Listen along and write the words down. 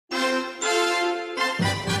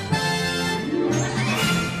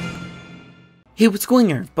Hey, what's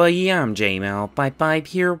going on, everybody? I'm JML55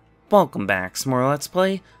 here. Welcome back. Some more Let's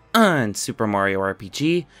Play on Super Mario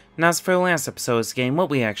RPG. And as for the last episode's game, what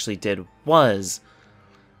we actually did was,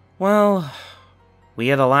 well, we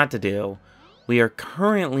had a lot to do. We are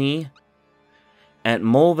currently at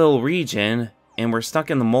Moleville region, and we're stuck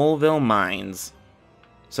in the Moleville mines.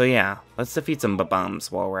 So yeah, let's defeat some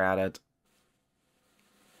Bob-ombs while we're at it.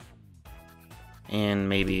 And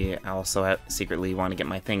maybe I also secretly want to get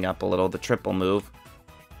my thing up a little, the triple move.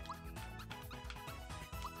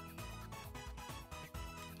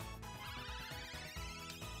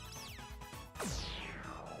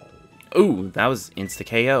 Ooh, that was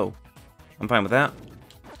insta-KO. I'm fine with that.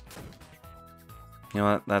 You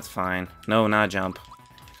know what? That's fine. No, not jump.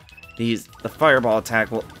 The fireball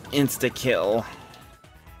attack will insta-kill.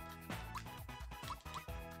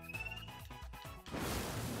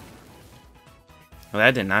 Well,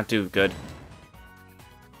 that did not do good.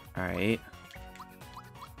 Alright.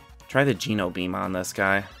 Try the Geno Beam on this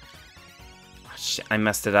guy. Oh, shit, I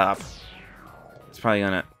messed it up. It's probably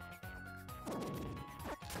gonna...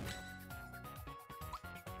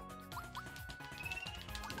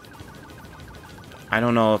 I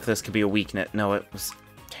don't know if this could be a weakness. No, it was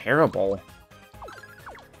terrible.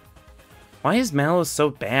 Why is Mallow so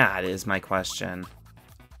bad, is my question.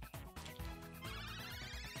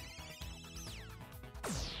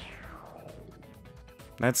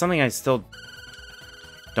 That's something I still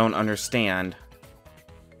don't understand.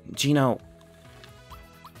 Geno.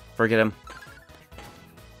 Forget him.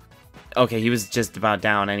 Okay, he was just about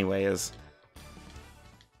down anyways.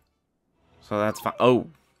 So that's fine. Oh,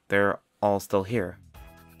 they're all still here.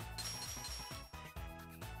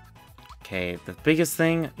 Okay, the biggest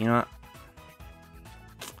thing, you know what?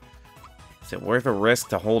 Is it worth a risk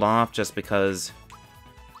to hold off just because...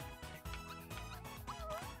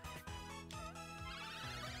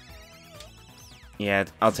 Yeah,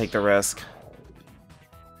 I'll take the risk.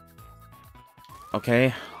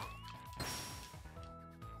 Okay.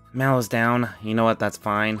 Mallow's down. You know what? That's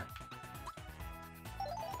fine.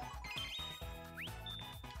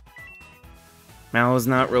 Mallow's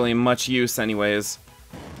not really much use anyways.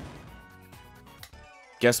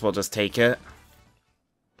 Guess we'll just take it.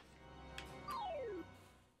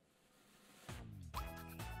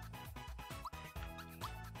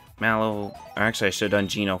 Mallow... Actually, I should have done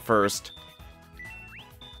Geno first.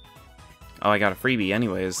 Oh, I got a freebie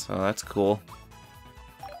anyways, so that's cool.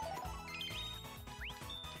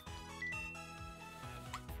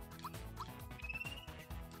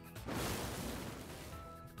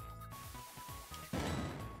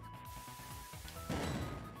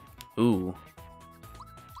 Ooh.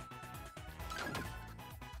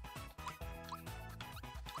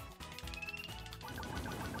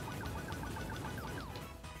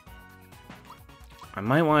 I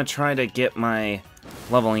might want to try to get my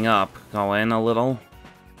leveling up going a little.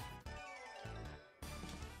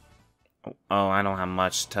 Oh, I don't have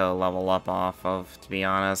much to level up off of, to be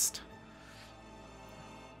honest.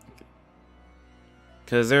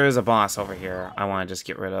 Because there is a boss over here I want to just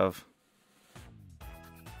get rid of.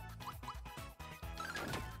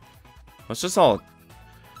 Let's just all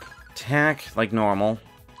attack like normal.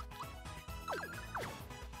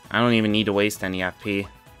 I don't even need to waste any FP.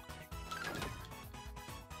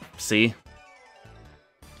 See?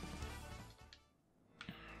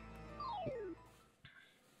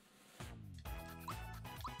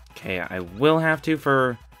 Okay, I will have to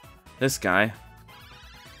for this guy.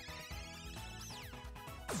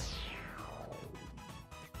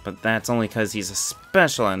 But that's only because he's a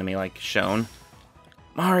special enemy, like shown.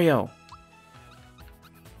 Mario!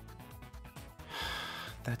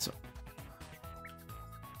 That's...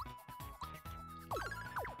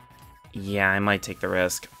 Yeah, I might take the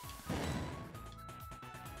risk.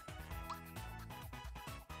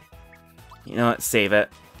 You know what? Save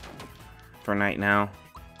it. For night now.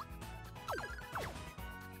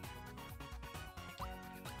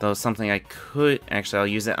 Though something I could... Actually, I'll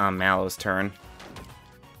use it on Mallow's turn.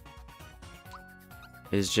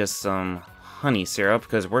 Is just some honey syrup,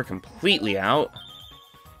 because we're completely out.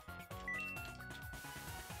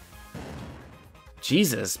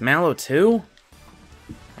 Jesus, Mallow too?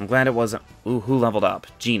 I'm glad it wasn't... Ooh, who leveled up?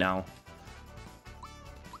 Geno.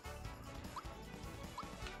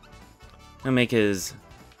 Gonna make his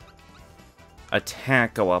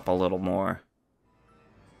attack go up a little more.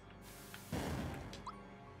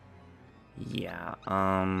 Yeah,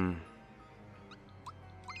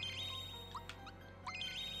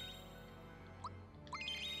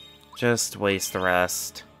 just waste the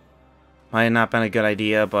rest. Might have not been a good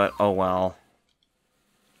idea, but oh well.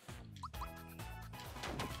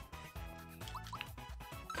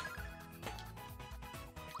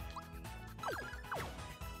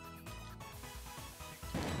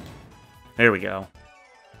 There we go.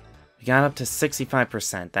 We got up to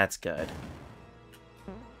 65%. That's good.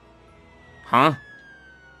 Huh?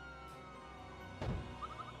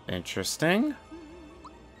 Interesting.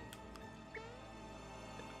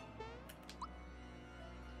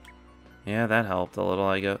 Yeah, that helped a little,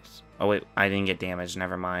 I guess. Oh, wait. I didn't get damaged.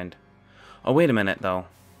 Never mind. Oh, wait a minute, though.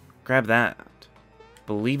 Grab that.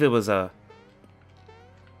 Believe it was a...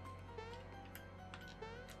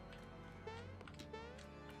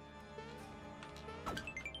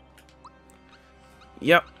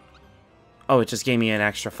 Yep. Oh, it just gave me an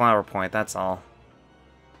extra flower point, that's all.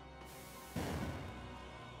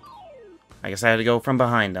 I guess I had to go from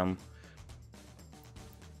behind him.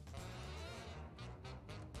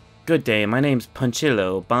 Good day, my name's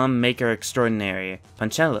Punchinello, bomb maker extraordinary.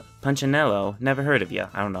 Punchinello? Never heard of you.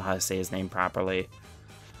 I don't know how to say his name properly.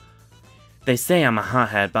 They say I'm a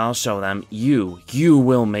hothead, but I'll show them. You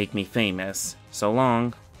will make me famous. So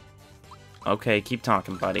long. Okay, keep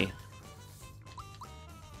talking, buddy.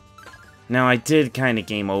 Now, I did kind of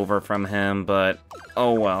game over from him, but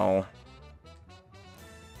oh well.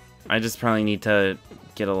 I just probably need to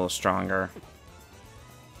get a little stronger.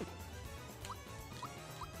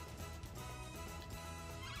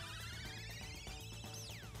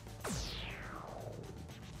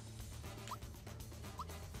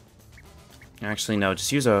 Actually, no,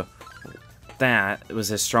 just use a... That was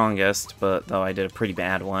his strongest, but though I did a pretty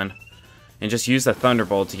bad one. And just use the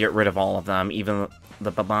Thunderbolt to get rid of all of them, even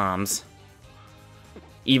the bombs.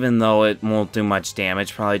 Even though it won't do much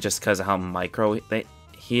damage, probably just because of how micro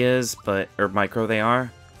he is, but... Or micro they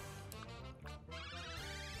are.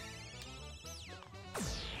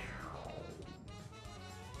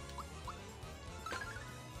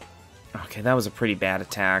 Okay, that was a pretty bad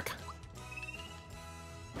attack.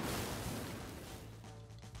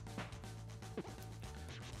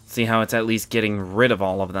 See how it's at least getting rid of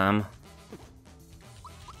all of them.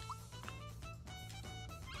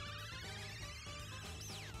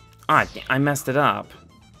 Ah, I messed it up.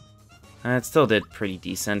 It still did pretty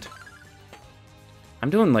decent. I'm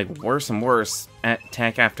doing like worse and worse at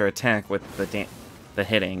attack after attack with the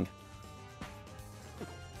hitting.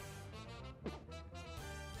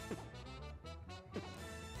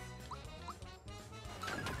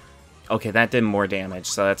 Okay, that did more damage,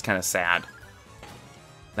 so that's kind of sad.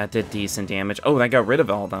 That did decent damage. Oh, that got rid of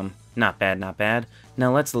all of them. Not bad, not bad.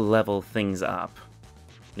 Now let's level things up.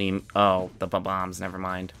 Oh, the bombs, never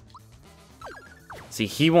mind. See,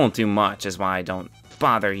 he won't do much, is why I don't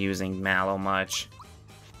bother using Mallow much.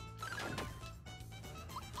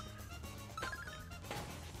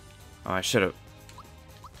 Oh, I should've...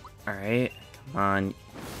 Alright, come on.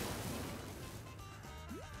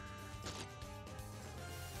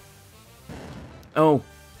 Oh!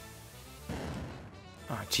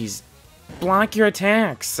 Oh, jeez. Block your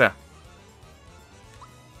attacks!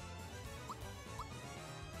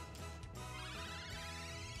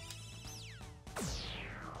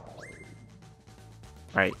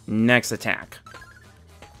 Alright, next attack.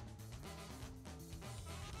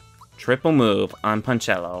 Triple move on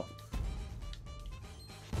Punchinello.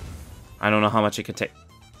 I don't know how much it could take.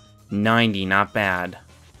 90, not bad.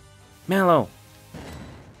 Mallow!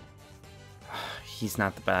 He's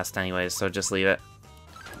not the best anyways, so just leave it.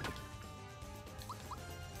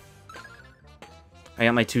 I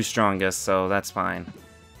got my two strongest, so that's fine.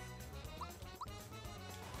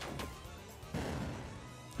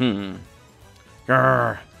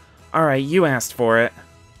 Grrr. Alright, you asked for it.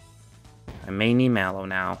 I may need Mallow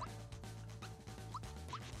now.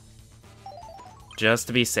 Just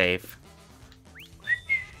to be safe.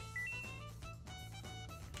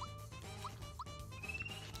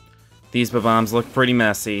 These bombs look pretty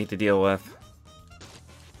messy to deal with.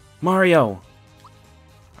 Mario!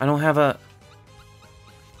 I don't have a...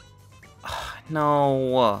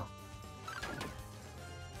 No.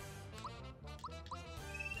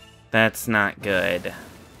 That's not good.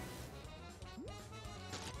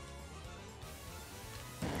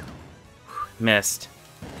 Missed.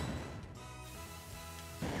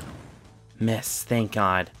 Miss, thank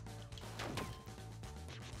God.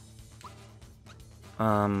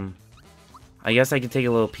 I guess I could take a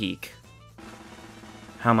little peek.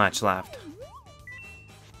 How much left?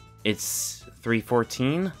 It's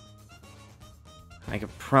 314? I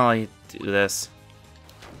could probably do this.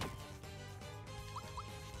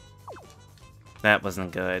 That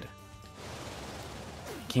wasn't good.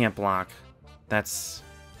 Can't block. That's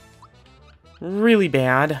really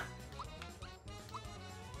bad.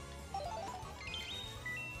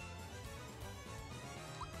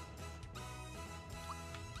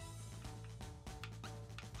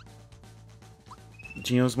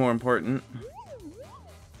 Geo's more important.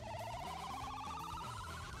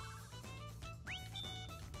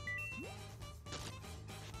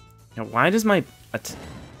 Now, why does my...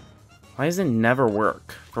 Why does it never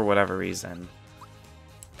work, for whatever reason,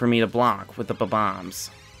 for me to block with the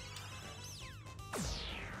bombs?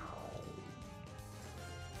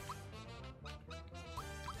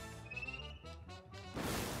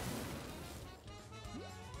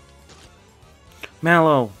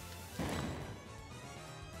 Mallow!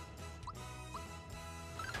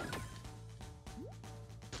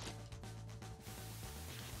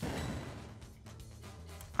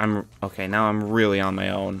 Okay, now I'm really on my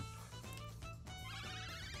own.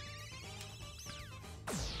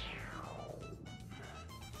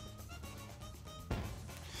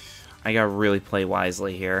 I gotta really play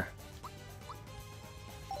wisely here.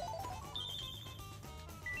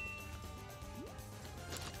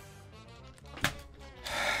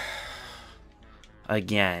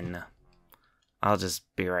 Again. I'll just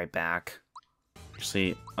be right back.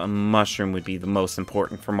 Actually, a mushroom would be the most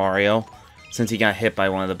important for Mario, since he got hit by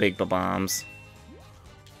one of the big bombs.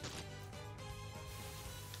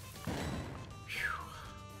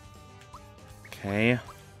 Okay.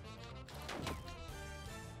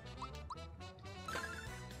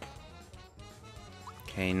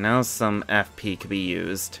 Okay, now some FP could be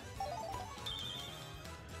used.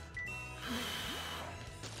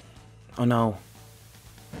 Oh no.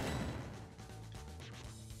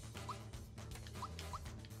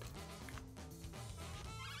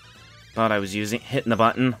 Thought I was hitting the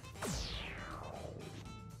button.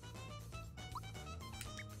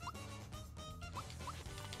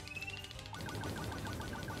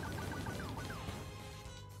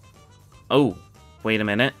 Oh, wait a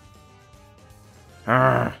minute.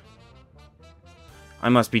 Arrgh. I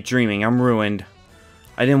must be dreaming. I'm ruined.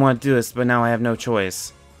 I didn't want to do this, but now I have no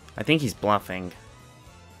choice. I think he's bluffing.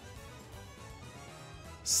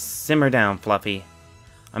 Simmer down, Fluffy.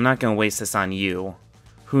 I'm not gonna waste this on you.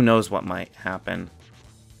 Who knows what might happen.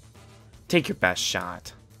 Take your best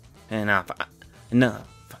shot. Enough. Enough.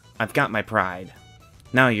 I've got my pride.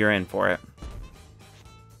 Now you're in for it.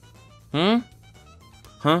 Hmm?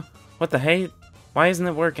 Huh? What the hey? Why isn't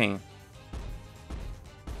it working?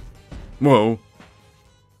 Whoa.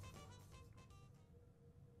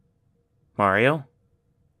 Mario?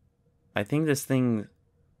 I think this thing...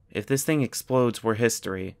 If this thing explodes, we're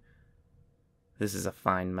history. This is a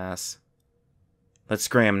fine mess. Let's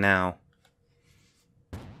scram now.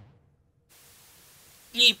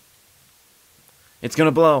 Yeep. It's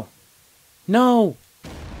gonna blow. No!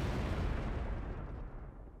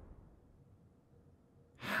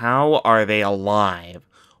 How are they alive?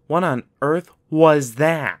 What on earth was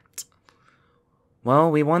that? Well,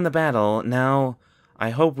 we won the battle. Now,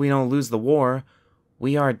 I hope we don't lose the war.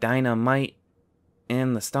 We are Dynamite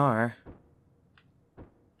and the star.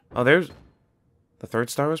 Oh, there's... The third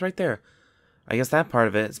star was right there. I guess that part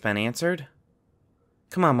of it has been answered.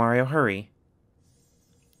 Come on, Mario, hurry.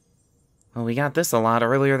 Well, we got this a lot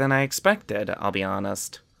earlier than I expected, I'll be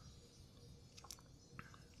honest.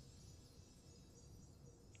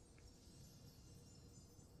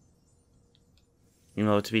 You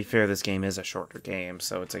know, to be fair, this game is a shorter game,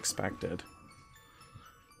 so it's expected.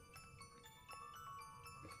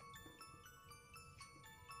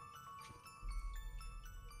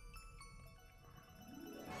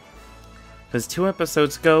 Because 2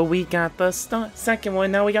 episodes ago, we got the second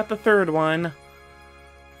one, now we got the third one.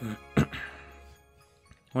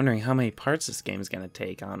 Wondering how many parts this game is going to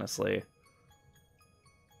take, honestly.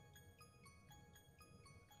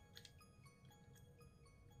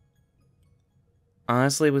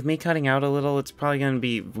 Honestly, with me cutting out a little, it's probably going to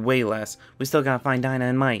be way less. We still got to find Dyna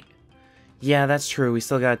and Mite. Yeah, that's true, we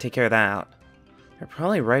still got to take care of that. They're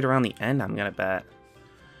probably right around the end, I'm going to bet.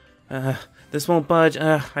 This won't budge.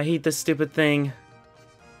 I hate this stupid thing.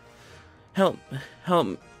 Help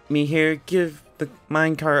me here. Give the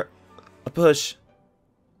minecart a push.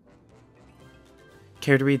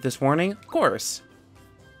 Care to read this warning? Of course.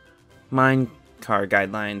 Minecart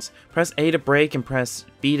guidelines. Press A to brake and press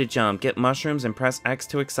B to jump. Get mushrooms and press X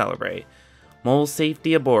to accelerate. Mole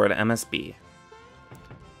safety aboard MSB.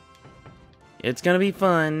 It's gonna be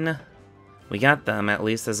fun. We got them, at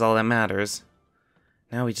least that's all that matters.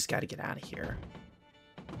 Now we just gotta get out of here.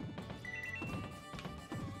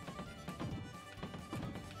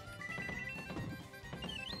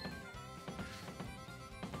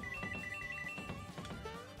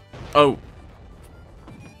 Oh.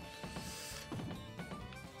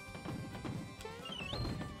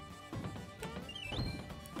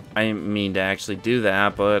 I didn't mean to actually do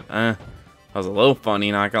that, but that was a little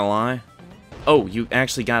funny, not gonna lie. Oh, you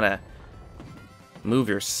actually gotta move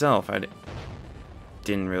yourself. I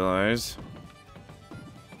didn't realize.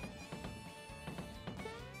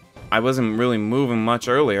 I wasn't really moving much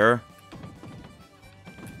earlier.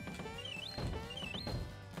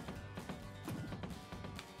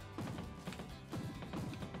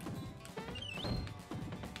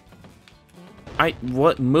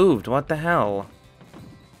 What moved? What the hell?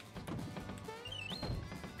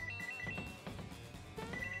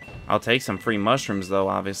 I'll take some free mushrooms, though,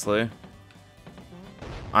 obviously.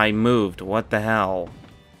 I moved. What the hell?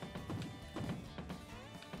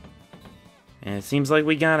 And it seems like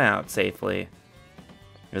we got out safely.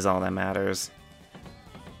 Is all that matters.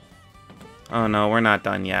 Oh no, we're not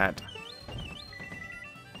done yet.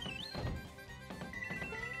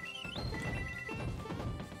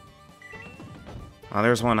 Oh,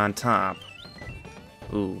 there's one on top.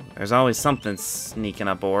 Ooh, there's always something sneaking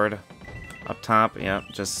aboard. Up top, yep,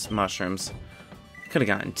 just mushrooms. Could have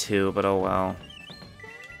gotten 2, but oh well.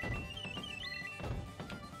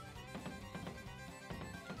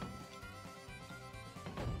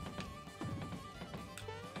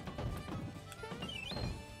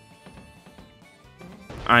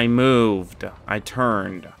 I moved. I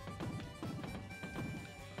turned.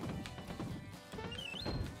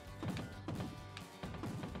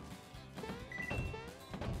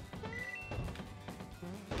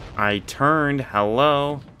 I turned.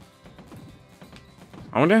 Hello.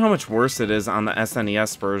 I wonder how much worse it is on the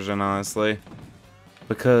SNES version, honestly.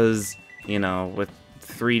 Because, you know, with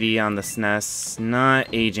 3D on the SNES, not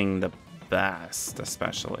aging the best,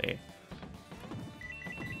 especially.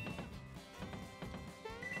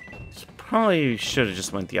 Probably should have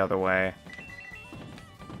just went the other way.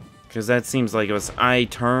 Because that seems like it was... I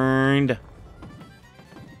turned...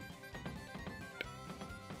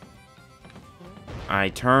 I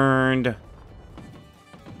turned...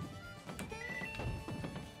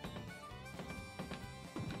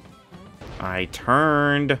 I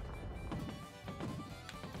turned...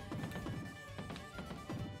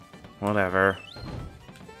 Whatever.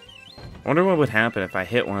 I wonder what would happen if I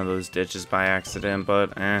hit one of those ditches by accident,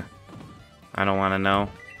 but I don't want to know.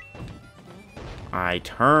 I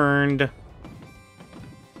turned...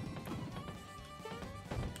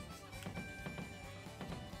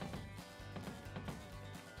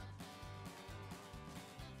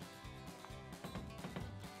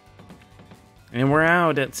 And we're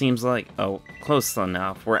out, it seems like... Oh, close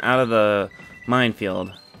enough. We're out of the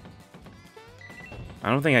minefield. I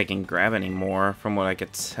don't think I can grab any more from what I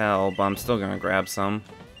could tell, but I'm still gonna grab some.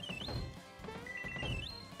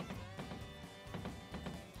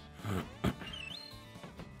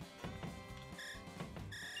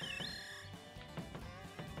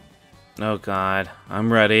 Oh god,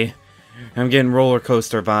 I'm ready. I'm getting roller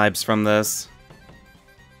coaster vibes from this.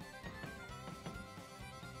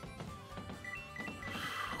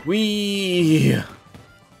 Whee!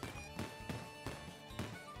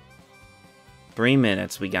 3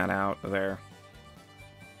 minutes we got out of there.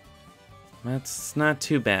 That's not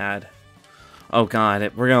too bad. Oh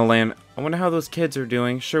god, we're gonna land. I wonder how those kids are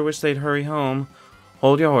doing. Sure wish they'd hurry home.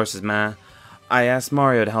 Hold your horses, ma. I asked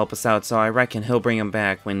Mario to help us out, so I reckon he'll bring them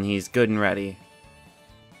back when he's good and ready.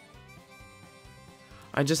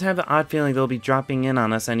 I just have the odd feeling they'll be dropping in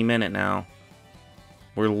on us any minute now.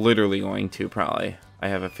 We're literally going to, probably. I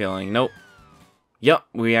have a feeling. Nope. Yup,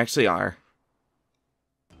 we actually are.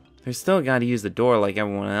 They still gotta use the door like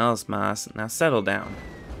everyone else, Mas. Now settle down.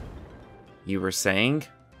 You were saying?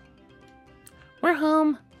 We're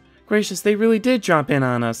home. Gracious, they really did drop in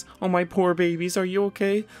on us. Oh, my poor babies, are you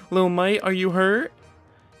okay? Lil Mite, are you hurt?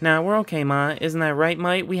 Nah, we're okay, Ma. Isn't that right,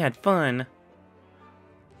 Mite? We had fun.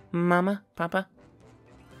 Mama? Papa?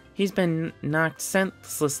 He's been knocked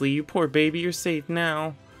senselessly. You poor baby, you're safe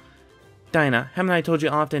now. Dinah, haven't I told you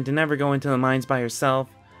often to never go into the mines by yourself?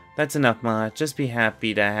 That's enough, Ma. Just be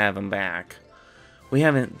happy to have him back. We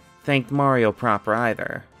haven't thanked Mario proper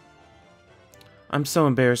either. I'm so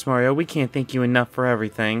embarrassed, Mario. We can't thank you enough for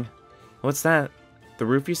everything. What's that? The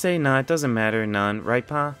roof, you say? Nah, it doesn't matter none. Right,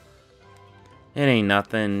 Pa? It ain't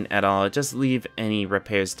nothing at all. Just leave any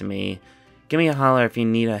repairs to me. Give me a holler if you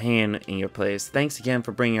need a hand in your place. Thanks again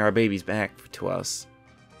for bringing our babies back to us.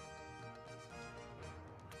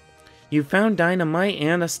 You found dynamite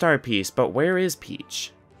and a star piece, but where is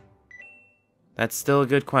Peach? That's still a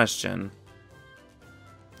good question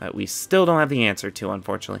that we still don't have the answer to,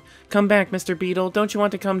 unfortunately. Come back, Mr. Beetle. Don't you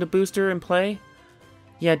want to come to Booster and play?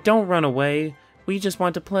 Yeah, don't run away. We just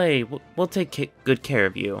want to play. We'll take good care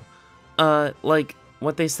of you. Like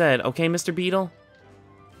what they said, okay, Mr. Beetle?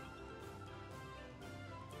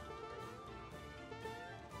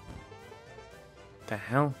 The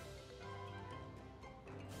hell?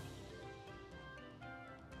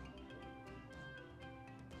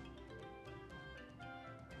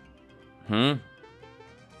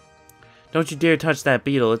 Don't you dare touch that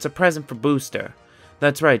beetle. It's a present for Booster.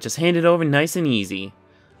 That's right, just hand it over nice and easy.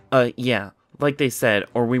 Yeah, like they said,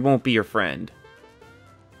 or we won't be your friend.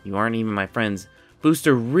 You aren't even my friends.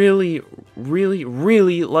 Booster really, really,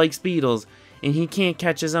 really likes beetles, and he can't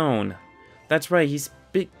catch his own. That's right, he's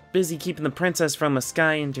busy keeping the princess from a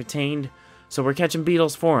sky entertained, so we're catching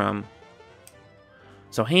beetles for him.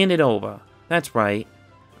 So hand it over. That's right.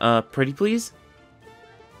 Pretty please?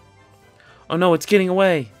 Oh no, it's getting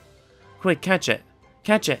away. Quick, catch it.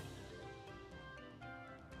 Catch it.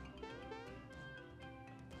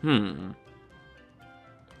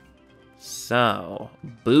 So,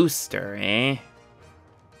 Booster, eh?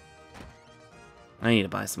 I need to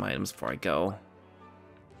buy some items before I go.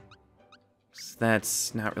 So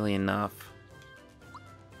that's not really enough.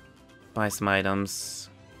 Buy some items.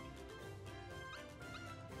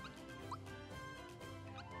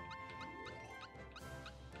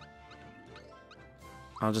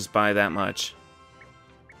 I'll just buy that much.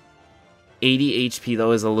 80 HP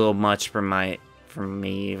though is a little much for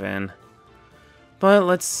me even. But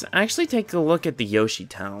let's actually take a look at the Yoshi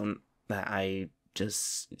Town that I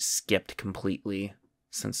just skipped completely,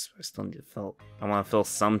 since I still need to fill. I want to fill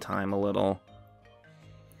some time a little.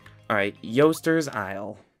 All right, Yoster's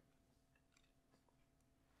Isle.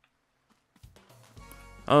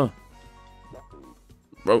 Oh,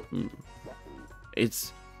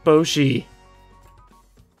 it's Boshi.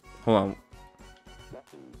 Hold on.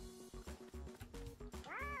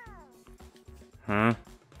 Huh?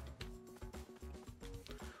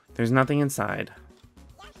 There's nothing inside.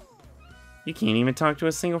 You can't even talk to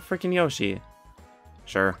a single freaking Yoshi.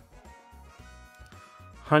 Sure.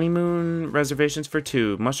 Honeymoon reservations for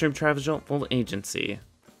 2. Mushroom Travel Agency.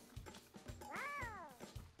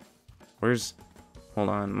 Where's... Hold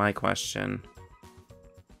on, my question.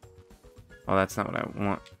 Oh, that's not what I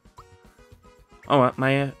want. Oh,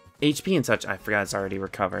 my HP and such, I forgot it's already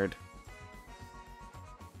recovered.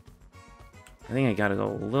 I think I gotta go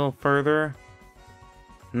a little further.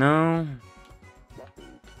 No.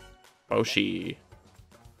 Boshi.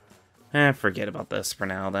 Forget about this for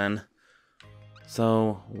now then.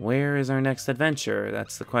 So, where is our next adventure?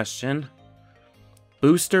 That's the question.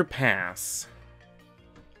 Booster Pass.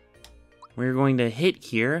 We're going to hit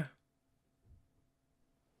here.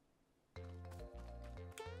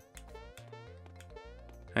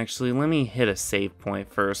 Actually, let me hit a save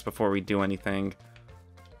point first before we do anything.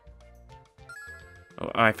 Oh,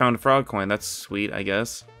 I found a frog coin. That's sweet, I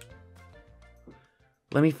guess.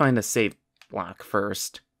 Let me find a save block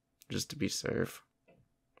first, just to be safe.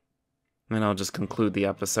 Then I'll just conclude the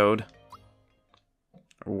episode.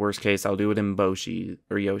 Or worst case, I'll do it in Boshi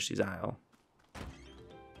or Yoshi's Isle.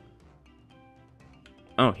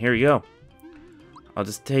 Oh, here we go. I'll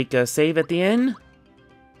just take a save at the end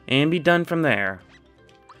and be done from there.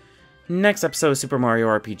 Next episode of Super Mario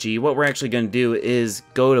RPG, what we're actually going to do is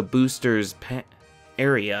go to Booster's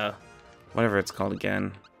area. Whatever it's called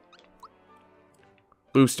again.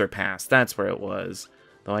 Booster Pass, that's where it was.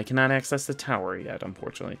 Though I cannot access the tower yet,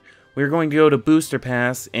 unfortunately. We're going to go to Booster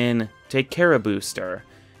Pass and take care of Booster.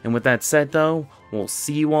 And with that said, though, we'll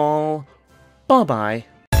see you all. Bye-bye.